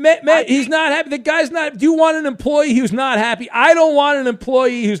 He's not happy. The guy's not. Do you want an employee who's not happy? I don't want an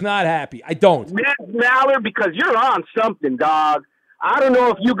employee who's not happy. I don't. Mallard, because you're on something, dog. I don't know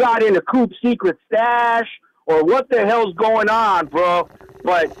if you got into Coop's secret stash or what the hell's going on, bro.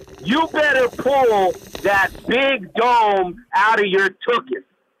 But you better pull that big dome out of your tuchus.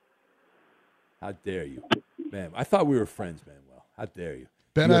 How dare you, man? I thought we were friends, Manuel. How dare you?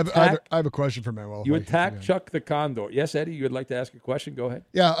 Ben, I have a question for Manuel. You attacked Chuck the Condor. Yes, Eddie, you would like to ask a question? Go ahead.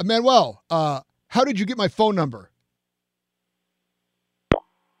 Yeah, Manuel, how did you get my phone number?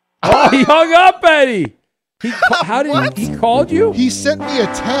 Oh, he hung up, Eddie. He called you? He sent me a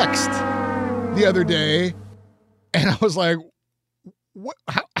text the other day, and I was like, "What?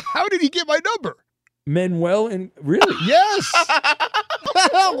 How did he get my number?" Manuel, really? Yes.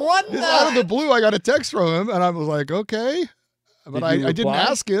 What? Out of the blue, I got a text from him, and I was like, "Okay." But I didn't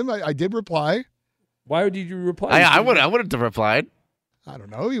ask him. I did reply. Why did you reply? I wouldn't have replied. I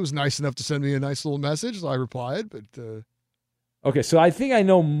don't know. He was nice enough to send me a nice little message, so I replied. But okay, so I think I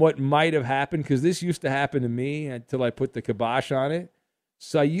know what might have happened, because this used to happen to me until I put the kibosh on it.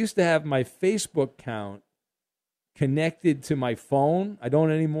 So I used to have my Facebook account connected to my phone. I don't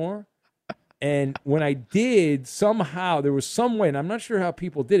anymore. And when I did, somehow there was some way, and I'm not sure how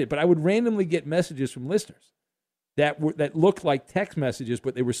people did it, but I would randomly get messages from listeners that looked like text messages,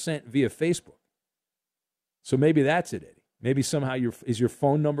 but they were sent via Facebook. So maybe that's it, Eddie. Maybe somehow is your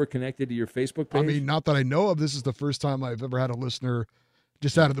phone number connected to your Facebook page? I mean, not that I know of. This is the first time I've ever had a listener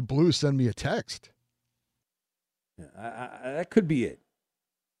just out of the blue send me a text. Yeah, that could be it.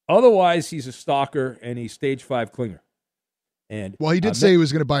 Otherwise, he's a stalker and he's stage 5 clinger. And well, he did say he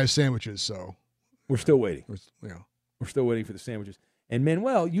was going to buy us sandwiches, so we're still waiting. We're still waiting for the sandwiches. And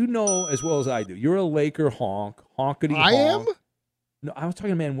Manuel, you know as well as I do, you're a Laker honkity honk. I am? No, I was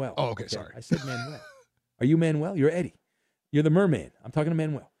talking to Manuel. Oh, okay, sorry. I said Manuel. Are you Manuel? You're Eddie. You're the merman. I'm talking to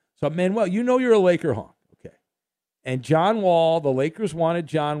Manuel. So, Manuel, you know you're a Laker honk, okay? And John Wall, the Lakers wanted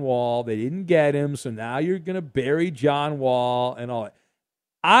John Wall. They didn't get him, so now you're going to bury John Wall and all that.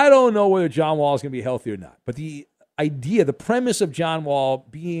 I don't know whether John Wall is going to be healthy or not, but the idea, the premise of John Wall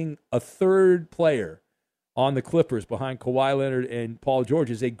being a third player on the Clippers behind Kawhi Leonard and Paul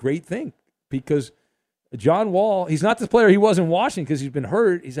George is a great thing because John Wall, he's not the player he was in Washington because he's been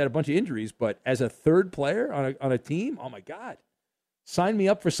hurt. He's had a bunch of injuries, but as a third player on a team, oh, my God. Sign me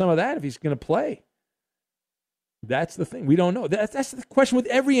up for some of that if he's going to play. That's the thing. We don't know. That's the question with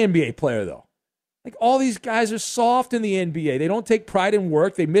every NBA player, though. Like, all these guys are soft in the NBA. They don't take pride in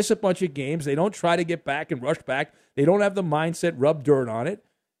work. They miss a bunch of games. They don't try to get back and rush back. They don't have the mindset, rub dirt on it.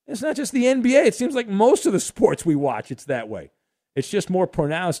 It's not just the NBA. It seems like most of the sports we watch, it's that way. It's just more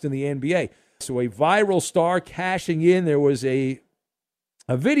pronounced in the NBA. So a viral star cashing in. There was a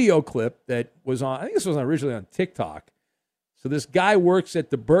video clip that was on, I think this was originally on TikTok. So this guy works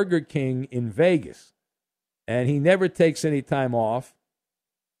at the Burger King in Vegas, and he never takes any time off.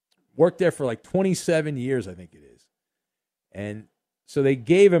 Worked there for like 27 years, I think it is. And so they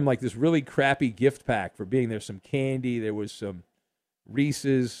gave him like this really crappy gift pack for being there. Some candy. There was some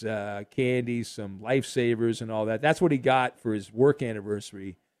Reese's candies, some Lifesavers and all that. That's what he got for his work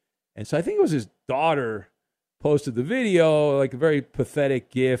anniversary. And so I think it was his daughter posted the video, like a very pathetic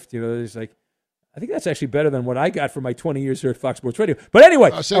gift. You know, it's like, I think that's actually better than what I got for my 20 years here at Fox Sports Radio. But anyway,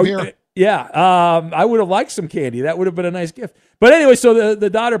 same here. Yeah, I would have liked some candy. That would have been a nice gift. But anyway, so the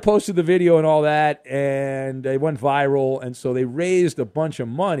daughter posted the video and all that, and it went viral. And so they raised a bunch of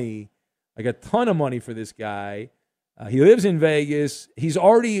money, like a ton of money for this guy. He lives in Vegas. He's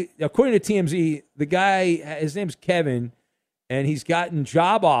already, according to TMZ, the guy, his name's Kevin, and he's gotten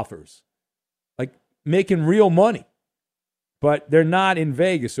job offers, like making real money. But they're not in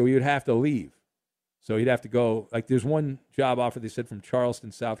Vegas, so he would have to leave. So he'd have to go, like there's one job offer they said from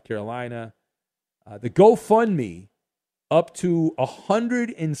Charleston, South Carolina. The GoFundMe up to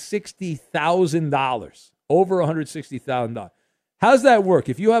 $160,000, over $160,000. How's that work?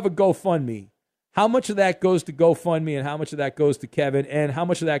 If you have a GoFundMe, how much of that goes to GoFundMe and how much of that goes to Kevin and how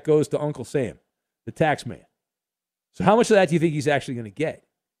much of that goes to Uncle Sam, the tax man? So how much of that do you think he's actually going to get?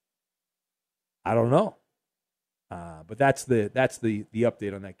 I don't know. But that's the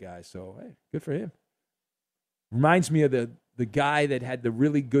update on that guy. So, hey, good for him. Reminds me of the guy that had the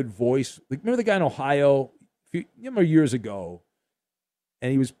really good voice. Like, remember the guy in Ohio years ago,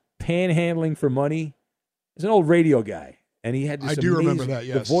 and he was panhandling for money? He's an old radio guy, and he had this remember that,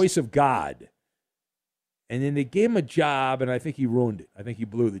 yes. The voice of God. And then they gave him a job, and I think he ruined it. I think he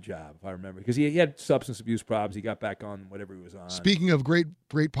blew the job, if I remember, because he had substance abuse problems. He got back on whatever he was on. Speaking of great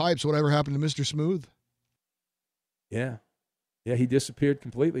pipes, whatever happened to Mr. Smooth? Yeah, he disappeared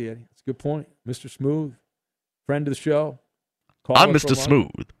completely, Eddie. That's a good point. Mr. Smooth, friend of the show. I'm Mr. Smooth.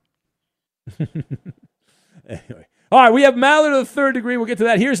 Anyway. All right, we have Mallard of the third degree. We'll get to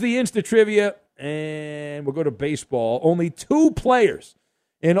that. Here's the Insta Trivia, and we'll go to baseball. Only 2 players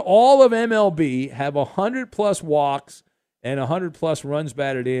in all of MLB have 100-plus walks and 100-plus runs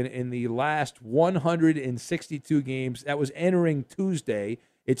batted in the last 162 games. That was entering Tuesday.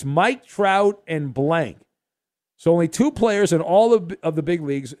 It's Mike Trout and blank. So only 2 players in all of the big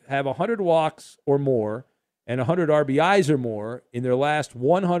leagues have 100 walks or more and 100 RBIs or more in their last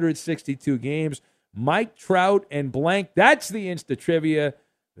 162 games. Mike Trout and blank. That's the Insta Trivia.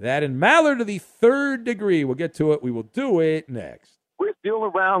 That and Mallard to the third degree. We'll get to it. We will do it next. We're still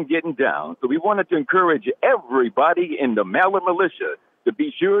around getting down, so we wanted to encourage everybody in the Mallard Militia to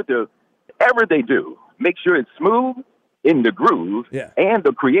be sure to, whatever they do, make sure it's smooth, in the groove, and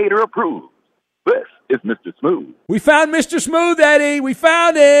the creator approves. This is Mr. Smooth. We found Mr. Smooth, Eddie. We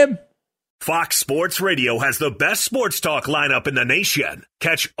found him. Fox Sports Radio has the best sports talk lineup in the nation.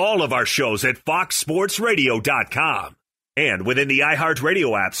 Catch all of our shows at foxsportsradio.com. And within the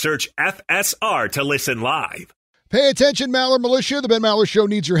iHeartRadio app, search FSR to listen live. Pay attention, Mallard Militia. The Ben Maller Show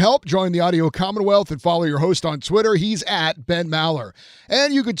needs your help. Join the Audio Commonwealth and follow your host on Twitter. He's at Ben Maller.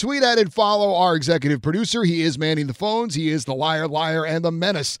 And you can tweet at and follow our executive producer. He is manning the phones. He is the liar, and the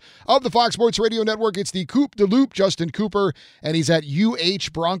menace of the Fox Sports Radio Network. It's the Coop de Loop, Justin Cooper, and he's at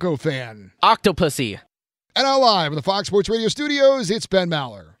UH Bronco Fan. Octopussy. And now live in the Fox Sports Radio studios, it's Ben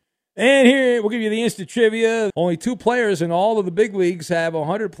Maller. And here, we'll give you the instant trivia. Only 2 players in all of the big leagues have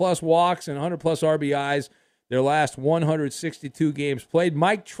 100-plus walks and 100-plus RBIs. Their last 162 games played.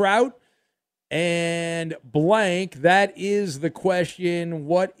 Mike Trout and blank. That is the question.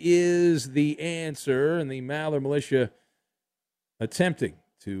 What is the answer? And the Mallard Militia attempting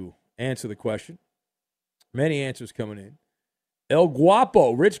to answer the question. Many answers coming in. El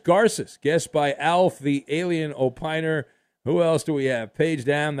Guapo, Rich Garces, guest by Alf, the alien opiner. Who else do we have? Page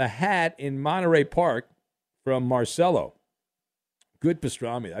down, the hat in Monterey Park from Marcelo. Good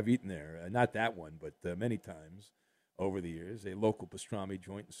pastrami. I've eaten there. Not that one, but many times over the years. A local pastrami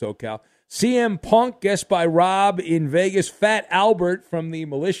joint in SoCal. CM Punk, guest by Rob in Vegas. Fat Albert from the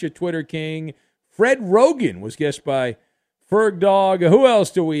Militia Twitter King. Fred Rogan was guest by Ferg Dog. Who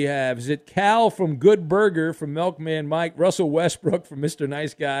else do we have? Is it Cal from Good Burger from Milkman Mike? Russell Westbrook from Mr.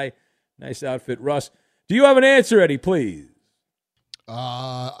 Nice Guy. Nice outfit, Russ. Do you have an answer, Eddie, please?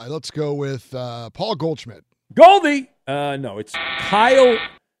 Let's go with Paul Goldschmidt. Goldie! No, it's Kyle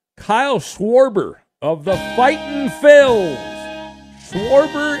Schwarber of the Fightin' Phils.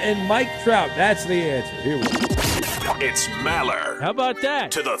 Schwarber and Mike Trout. That's the answer. Here we go. It's Maller. How about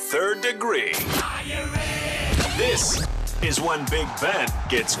that? To the third degree. This is when Big Ben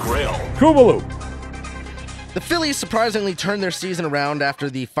gets grilled. Kubaloo. The Phillies surprisingly turned their season around after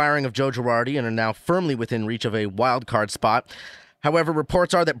the firing of Joe Girardi and are now firmly within reach of a wild card spot. However,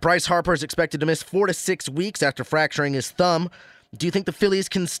 reports are that Bryce Harper is expected to miss 4 to 6 weeks after fracturing his thumb. Do you think the Phillies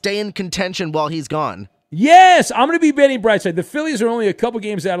can stay in contention while he's gone? Yes, I'm going to be Benny Brightside. The Phillies are only a couple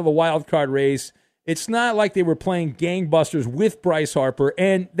games out of the wild card race. It's not like they were playing gangbusters with Bryce Harper,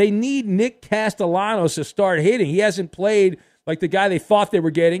 and they need Nick Castellanos to start hitting. He hasn't played like the guy they thought they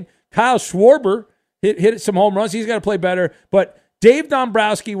were getting. Kyle Schwarber hit some home runs. He's got to play better, but Dave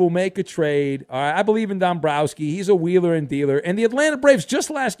Dombrowski will make a trade. All right, I believe in Dombrowski. He's a wheeler and dealer. And the Atlanta Braves just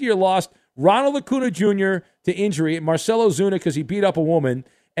last year lost Ronald Acuna Jr. to injury, Marcelo Zuna because he beat up a woman,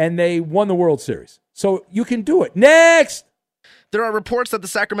 and they won the World Series. So you can do it. Next! There are reports that the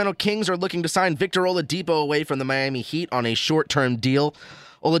Sacramento Kings are looking to sign Victor Oladipo away from the Miami Heat on a short-term deal.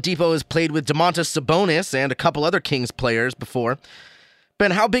 Oladipo has played with Domantas Sabonis and a couple other Kings players before.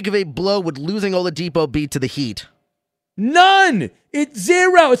 Ben, how big of a blow would losing Oladipo be to the Heat? None. It's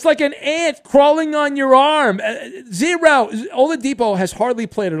zero. It's like an ant crawling on your arm. Zero. Oladipo has hardly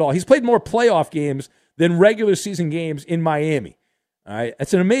played at all. He's played more playoff games than regular season games in Miami. All right,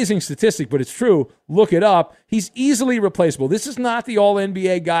 that's an amazing statistic, but it's true. Look it up. He's easily replaceable. This is not the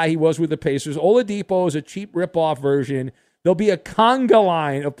all-NBA guy he was with the Pacers. Oladipo is a cheap rip-off version. There'll be a conga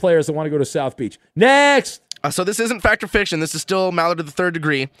line of players that want to go to South Beach. Next! So this isn't fact or fiction. This is still Mallard to the third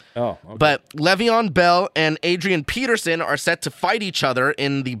degree. Oh, okay. But Le'Veon Bell and Adrian Peterson are set to fight each other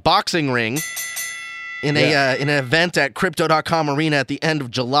in the boxing ring in an event at Crypto.com Arena at the end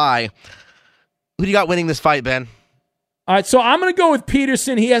of July. Who do you got winning this fight, Ben? All right, so I'm going to go with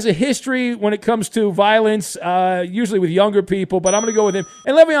Peterson. He has a history when it comes to violence, usually with younger people, but I'm going to go with him.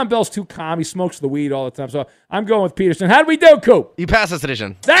 And Le'Veon Bell's too calm. He smokes the weed all the time, so I'm going with Peterson. How do we do, Coop? You pass this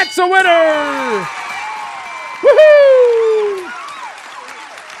edition. That's a winner! Woohoo!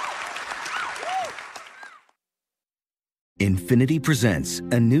 Infiniti presents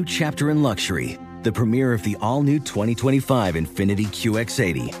a new chapter in luxury, the premiere of the all-new 2025 Infiniti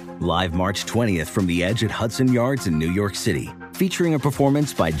QX80, live March 20th from the Edge at Hudson Yards in New York City, featuring a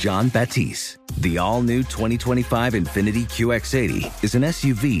performance by John Batiste. The all-new 2025 Infiniti QX80 is an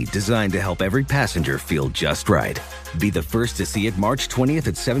SUV designed to help every passenger feel just right. Be the first to see it March 20th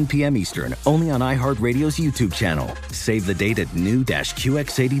at 7 p.m. Eastern, only on iHeartRadio's YouTube channel. Save the date at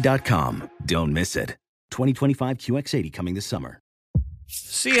new-QX80.com. Don't miss it. 2025 QX80 coming this summer.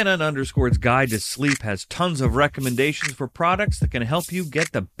 CNN_'s Guide to Sleep has tons of recommendations for products that can help you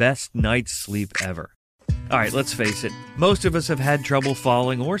get the best night's sleep ever. All right, let's face it, most of us have had trouble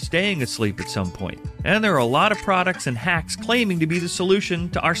falling or staying asleep at some point, and there are a lot of products and hacks claiming to be the solution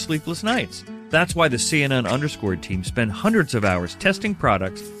to our sleepless nights. That's why the CNN_ team spend hundreds of hours testing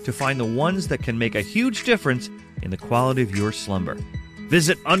products to find the ones that can make a huge difference in the quality of your slumber.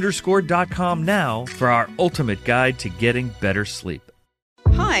 Visit underscore.com now for our ultimate guide to getting better sleep.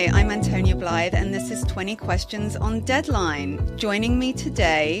 Hi, I'm Antonia Blythe, and this is 20 Questions on Deadline. Joining me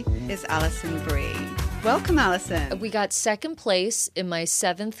today is Alison Brie. Welcome, Alison. We got second place in my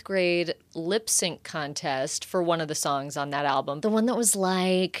 7th grade lip sync contest for one of the songs on that album. The one that was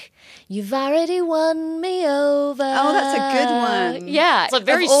like, "You've already won me over." Oh, that's a good one. Yeah. It's like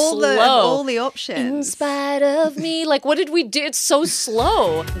very slow. Of all the options. In spite of me. Like, what did we do? It's so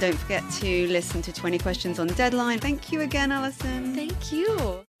slow. Don't forget to listen to 20 Questions on Deadline. Thank you again, Alison. Thank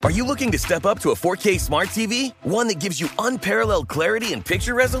you. Are you looking to step up to a 4K smart TV? One that gives you unparalleled clarity and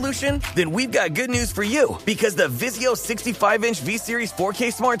picture resolution? Then we've got good news for you, because the Vizio 65-inch V-Series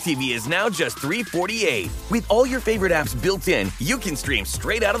 4K smart TV is now just $348. With all your favorite apps built in, you can stream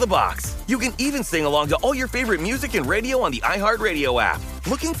straight out of the box. You can even sing along to all your favorite music and radio on the iHeartRadio app.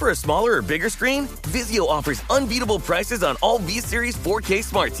 Looking for a smaller or bigger screen? Vizio offers unbeatable prices on all V-Series 4K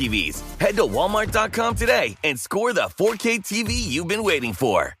smart TVs. Head to Walmart.com today and score the 4K TV you've been waiting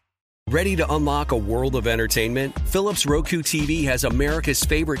for. Ready to unlock a world of entertainment? Philips Roku TV has America's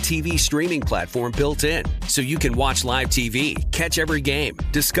favorite TV streaming platform built in, so you can watch live TV, catch every game,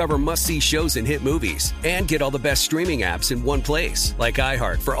 discover must-see shows and hit movies, and get all the best streaming apps in one place, like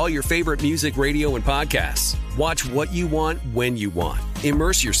iHeart for all your favorite music, radio, and podcasts. Watch what you want, when you want.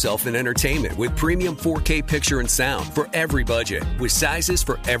 Immerse yourself in entertainment with premium 4K picture and sound for every budget, with sizes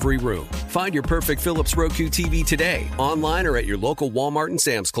for every room. Find your perfect Philips Roku TV today, online or at your local Walmart and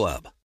Sam's Club.